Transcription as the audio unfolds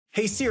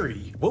Hey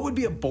Siri, what would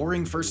be a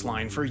boring first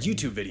line for a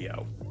YouTube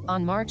video?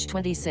 On March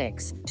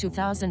 26,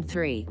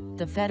 2003,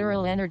 the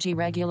Federal Energy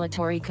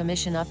Regulatory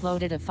Commission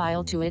uploaded a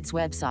file to its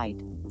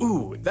website.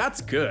 Ooh,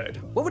 that's good.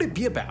 What would it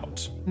be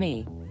about?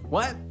 Me.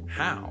 What?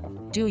 How?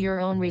 Do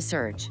your own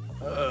research.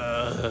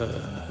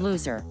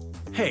 Loser.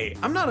 Hey,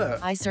 I'm not a…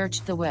 I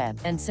searched the web,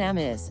 and Sam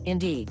is,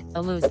 indeed,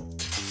 a loser.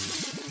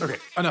 Okay,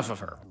 enough of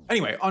her.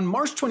 Anyway, on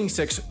March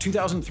 26,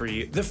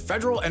 2003, the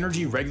Federal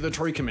Energy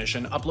Regulatory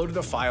Commission uploaded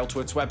a file to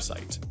its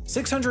website.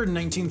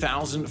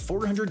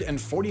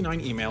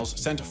 619,449 emails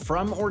sent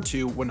from or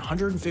to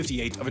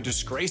 158 of a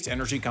disgraced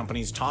energy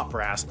company's top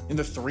brass in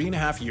the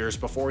 3.5 years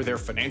before their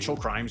financial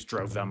crimes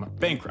drove them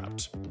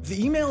bankrupt.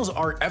 The emails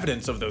are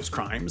evidence of those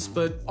crimes,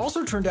 but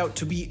also turned out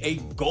to be a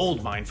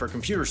goldmine for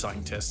computer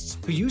scientists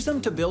who use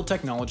them to build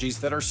technologies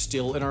that are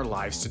still in our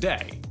lives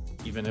today,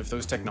 even if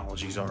those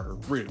technologies are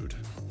rude.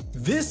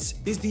 This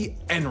is the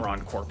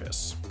Enron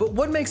corpus. But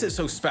what makes it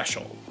so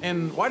special?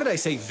 And why did I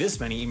say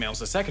this many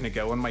emails a second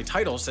ago when my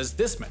title says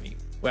this many?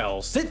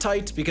 Well, sit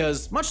tight,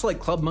 because much like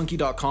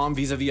clubmonkey.com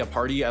vis-a-vis a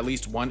party at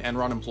least one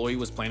Enron employee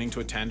was planning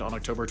to attend on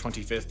October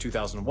 25th,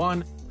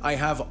 2001, I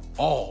have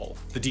all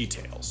the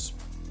details.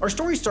 Our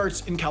story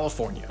starts in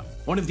California,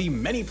 one of the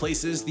many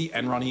places the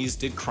Enronies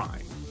did crime.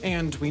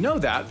 And we know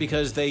that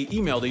because they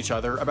emailed each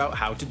other about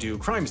how to do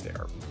crimes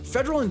there.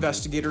 Federal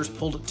investigators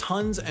pulled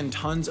tons and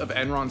tons of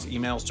Enron's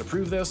emails to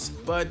prove this,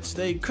 but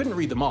they couldn't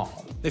read them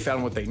all. They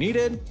found what they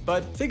needed,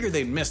 but figured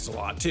they'd missed a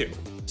lot too.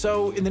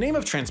 So in the name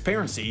of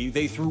transparency,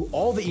 they threw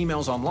all the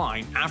emails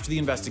online after the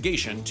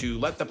investigation to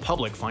let the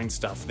public find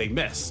stuff they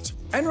missed.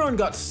 Enron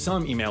got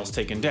some emails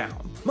taken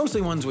down,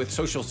 mostly ones with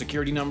social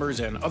security numbers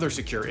and other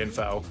secure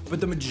info,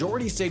 but the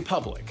majority stayed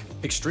public,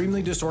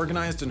 extremely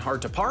disorganized and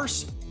hard to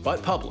parse,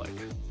 but public.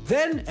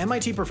 Then,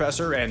 MIT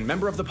professor and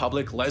member of the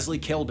public Leslie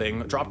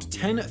Kilbing dropped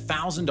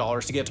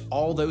 $10,000 to get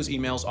all those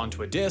emails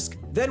onto a disk,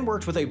 then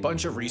worked with a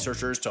bunch of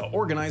researchers to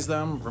organize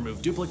them,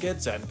 remove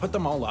duplicates, and put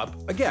them all up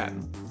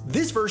again.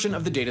 This version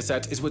of the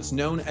dataset is what's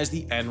known as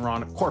the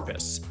Enron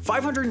corpus,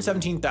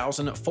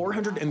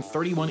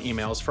 517,431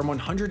 emails from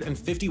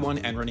 151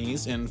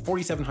 Enronies in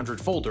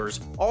 4,700 folders,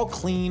 all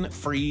clean,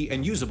 free,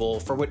 and usable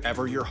for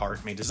whatever your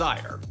heart may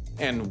desire.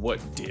 And what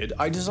did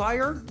I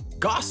desire?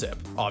 Gossip,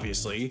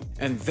 obviously,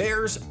 and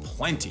there's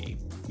plenty.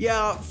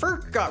 Yeah,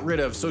 FERC got rid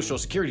of social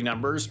security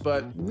numbers,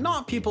 but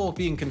not people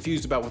being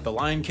confused about what the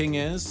Lion King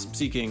is,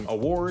 seeking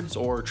awards,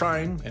 or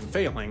trying and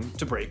failing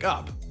to break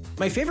up.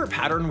 My favorite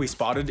pattern we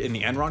spotted in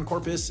the Enron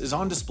corpus is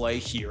on display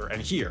here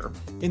and here.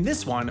 In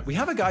this one, we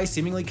have a guy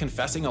seemingly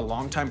confessing a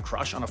longtime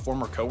crush on a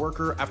former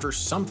coworker after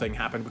something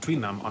happened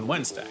between them on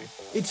Wednesday.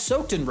 It's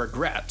soaked in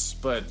regret,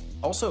 but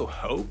also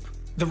hope.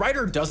 The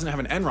writer doesn't have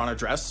an Enron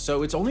address,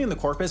 so it's only in the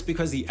corpus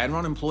because the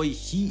Enron employee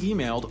he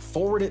emailed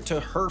forwarded it to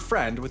her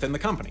friend within the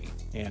company.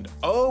 And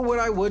oh, what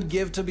I would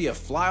give to be a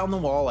fly on the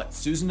wall at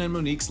Susan and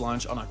Monique's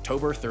lunch on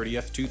October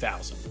 30th,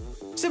 2000.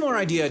 Similar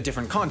idea,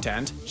 different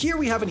content. Here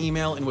we have an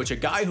email in which a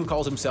guy who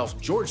calls himself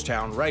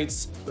Georgetown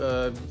writes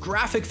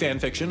graphic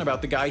fanfiction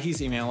about the guy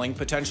he's emailing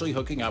potentially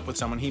hooking up with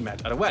someone he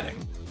met at a wedding.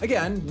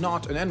 Again,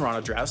 not an Enron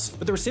address,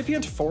 but the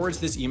recipient forwards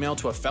this email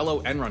to a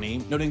fellow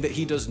Enronee, noting that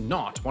he does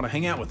not want to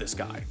hang out with this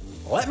guy.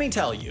 Let me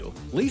tell you,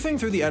 leafing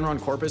through the Enron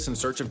corpus in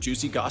search of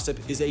juicy gossip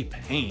is a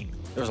pain.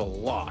 There's a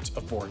lot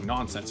of boring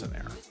nonsense in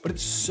there, but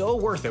it's so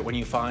worth it when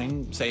you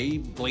find, say,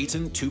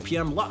 blatant 2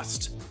 p.m.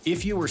 lust.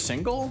 If you were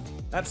single,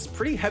 that's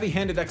pretty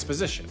heavy-handed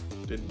exposition.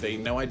 Did they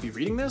know I'd be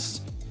reading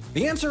this?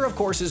 The answer, of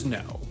course, is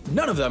no.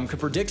 None of them could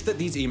predict that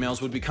these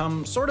emails would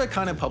become sorta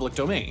kinda public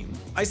domain.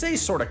 I say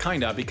sorta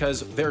kinda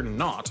because they're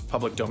not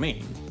public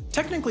domain.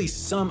 Technically,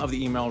 some of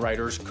the email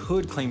writers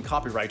could claim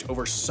copyright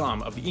over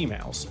some of the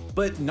emails,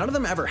 but none of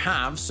them ever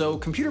have, so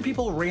computer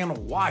people ran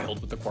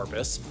wild with the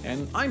corpus,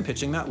 and I'm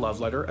pitching that love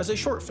letter as a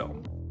short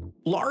film.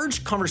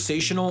 Large,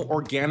 conversational,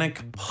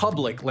 organic,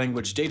 public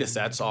language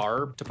datasets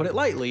are, to put it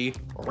lightly,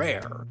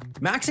 rare.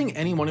 Maxing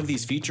any one of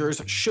these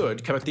features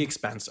should come at the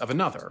expense of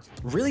another.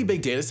 Really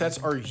big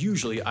datasets are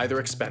usually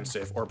either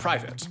expensive or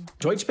private.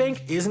 Deutsche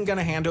Bank isn't going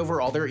to hand over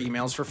all their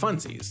emails for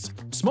funsies.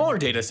 Smaller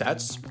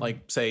datasets, like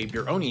say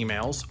your own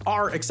emails,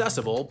 are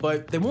accessible,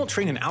 but they won't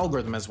train an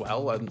algorithm as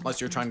well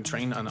unless you're trying to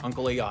train an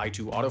Uncle AI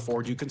to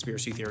auto-forward you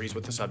conspiracy theories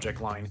with the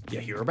subject line, "You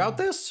hear about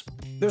this?"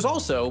 There's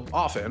also,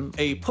 often,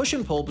 a push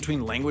and pull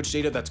between language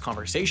data that's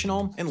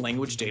conversational and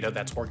language data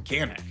that's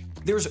organic.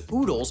 There's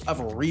oodles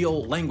of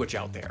real language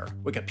out there.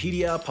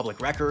 Wikipedia, public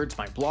records,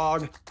 my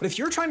blog. But if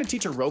you're trying to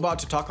teach a robot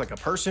to talk like a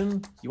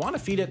person, you want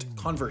to feed it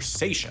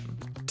conversation.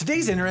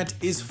 Today's internet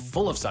is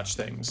full of such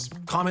things.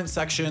 Comment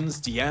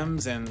sections,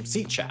 DMs, and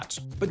seat chat.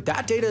 But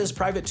that data is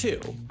private too.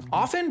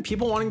 Often,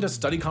 people wanting to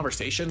study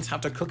conversations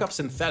have to cook up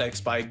synthetics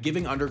by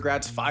giving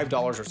undergrads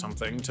 $5 or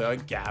something to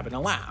gab in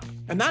a lab.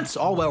 And that's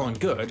all well and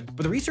good,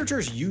 but the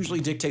researchers usually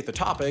dictate the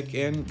topic,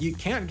 and you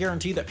can't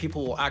guarantee that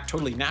people will act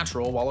totally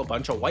natural while a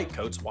bunch of white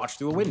coats watch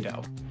through a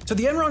window. So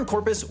the Enron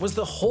corpus was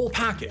the whole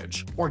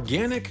package.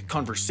 Organic,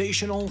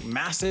 conversational,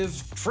 massive,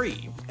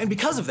 free. And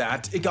because of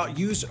that, it got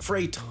used for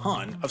a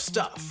ton of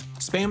stuff. stuff.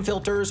 Spam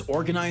filters,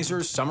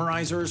 organizers,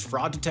 summarizers,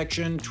 fraud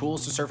detection,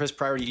 tools to surface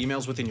priority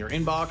emails within your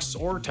inbox,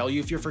 or tell you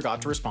if you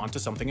forgot to respond to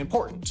something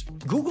important.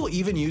 Google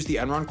even used the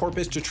Enron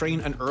corpus to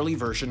train an early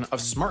version of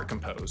Smart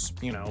Compose.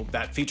 You know,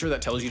 that feature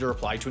that tells you to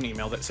reply to an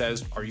email that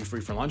says, "Are you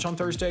free for lunch on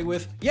Thursday?"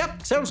 with,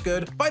 "Yep, sounds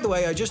good. By the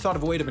way, I just thought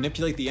of a way to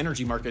manipulate the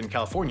energy market in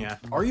California.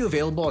 Are you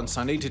available on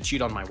Sunday to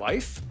cheat on my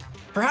wife?"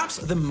 Perhaps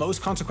the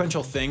most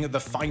consequential thing the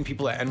fine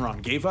people at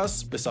Enron gave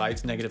us,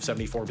 besides negative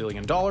 $74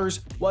 billion,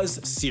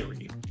 was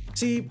Siri.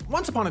 See,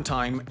 once upon a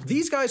time,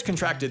 these guys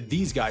contracted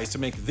these guys to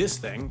make this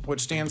thing, which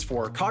stands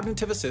for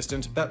Cognitive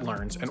Assistant that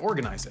learns and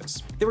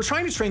organizes. They were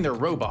trying to train their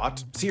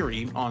robot,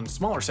 Siri, on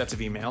smaller sets of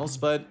emails,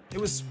 but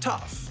it was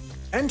tough.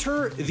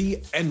 Enter the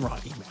Enron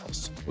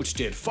emails, which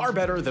did far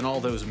better than all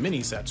those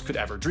mini sets could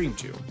ever dream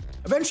to.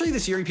 Eventually, the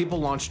Siri people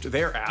launched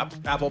their app,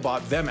 Apple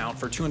bought them out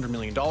for $200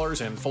 million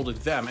and folded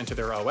them into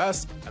their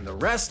OS, and the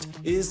rest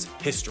is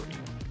history.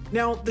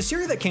 Now, the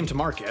Siri that came to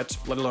market,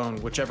 let alone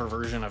whichever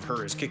version of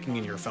her is kicking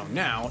in your phone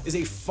now, is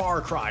a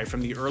far cry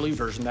from the early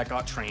version that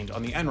got trained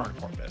on the Enron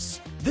corpus.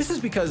 This is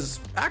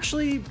because,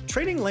 actually,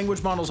 training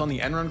language models on the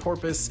Enron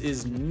corpus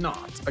is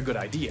not a good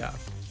idea.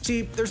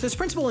 See, there's this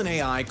principle in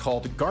AI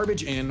called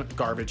garbage in,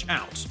 garbage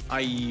out,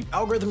 i.e.,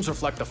 algorithms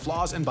reflect the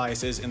flaws and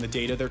biases in the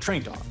data they're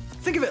trained on.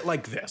 Think of it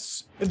like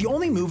this. If the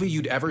only movie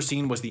you'd ever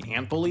seen was The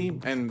Ant Bully,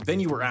 and then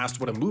you were asked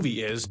what a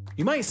movie is,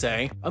 you might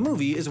say, a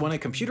movie is when a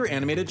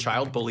computer-animated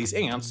child bullies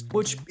ants,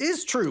 which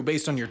is true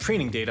based on your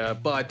training data,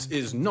 but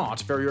is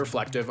not very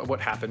reflective of what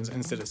happens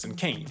in Citizen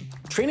Kane.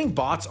 Training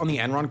bots on the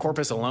Enron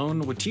corpus alone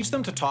would teach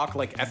them to talk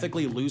like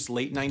ethically loose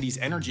late 90s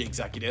energy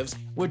executives,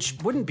 which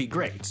wouldn't be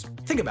great.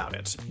 Think about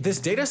it. This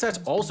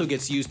dataset also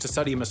gets used to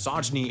study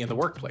misogyny in the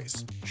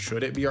workplace.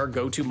 Should it be our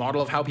go-to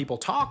model of how people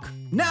talk?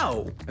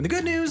 No! And the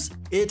good news?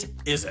 It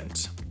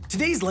isn't.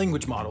 Today's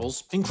language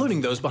models,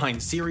 including those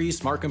behind Siri,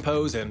 Smart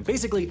Compose, and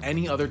basically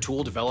any other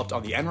tool developed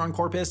on the Enron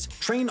corpus,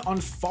 train on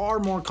far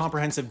more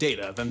comprehensive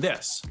data than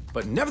this.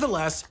 But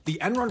nevertheless, the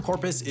Enron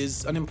corpus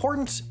is an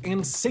important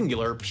and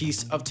singular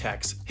piece of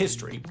tech's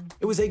history.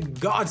 It was a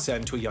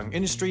godsend to a young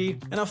industry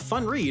and a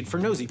fun read for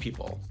nosy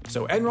people.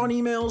 So Enron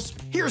emails,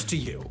 here's to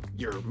you.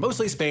 You're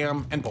mostly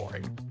spam and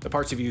boring. The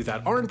parts of you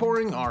that aren't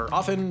boring are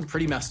often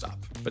pretty messed up.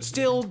 But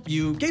still,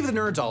 you gave the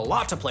nerds a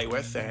lot to play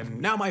with, and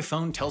now my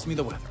phone tells me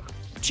the weather.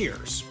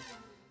 Cheers.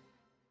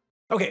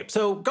 Okay,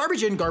 so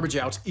garbage in, garbage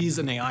out is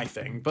an AI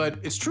thing, but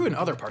it's true in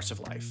other parts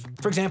of life.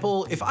 For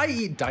example, if I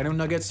eat dino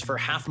nuggets for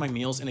half my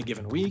meals in a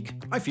given week,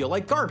 I feel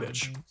like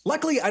garbage.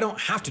 Luckily, I don't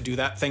have to do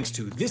that thanks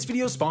to this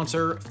video's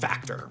sponsor,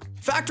 Factor.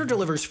 Factor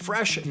delivers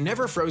fresh,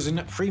 never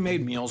frozen,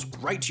 pre-made meals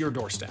right to your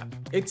doorstep.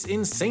 It's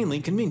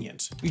insanely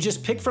convenient. You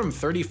just pick from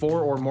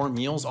 34 or more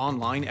meals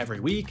online every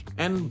week,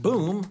 and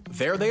boom,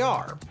 there they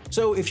are.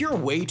 So if you're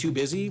way too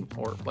busy,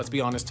 or let's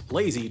be honest,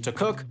 lazy to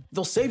cook,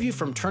 they'll save you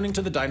from turning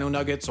to the dino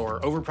nuggets or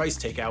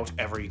overpriced takeout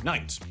every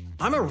night.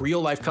 I'm a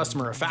real-life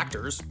customer of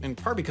Factor's, in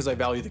part because I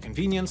value the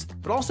convenience,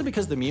 but also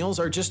because the meals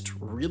are just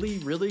really,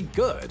 really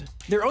good.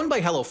 They're owned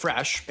by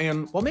HelloFresh,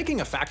 and while making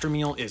a Factor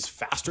meal is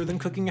faster than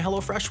cooking a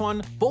HelloFresh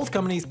one, both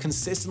companies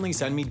consistently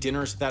send me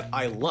dinners that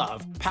I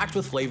love, packed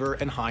with flavor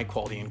and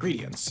high-quality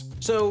ingredients.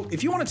 So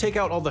if you want to take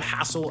out all the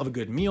hassle of a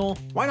good meal,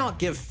 why not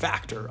give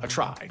Factor a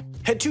try?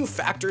 Head to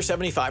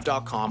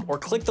Factor75.com or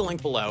click the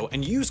link below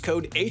and use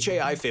code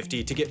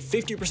HAI50 to get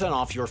 50%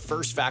 off your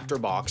first Factor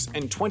box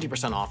and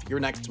 20% off your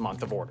next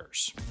month of orders.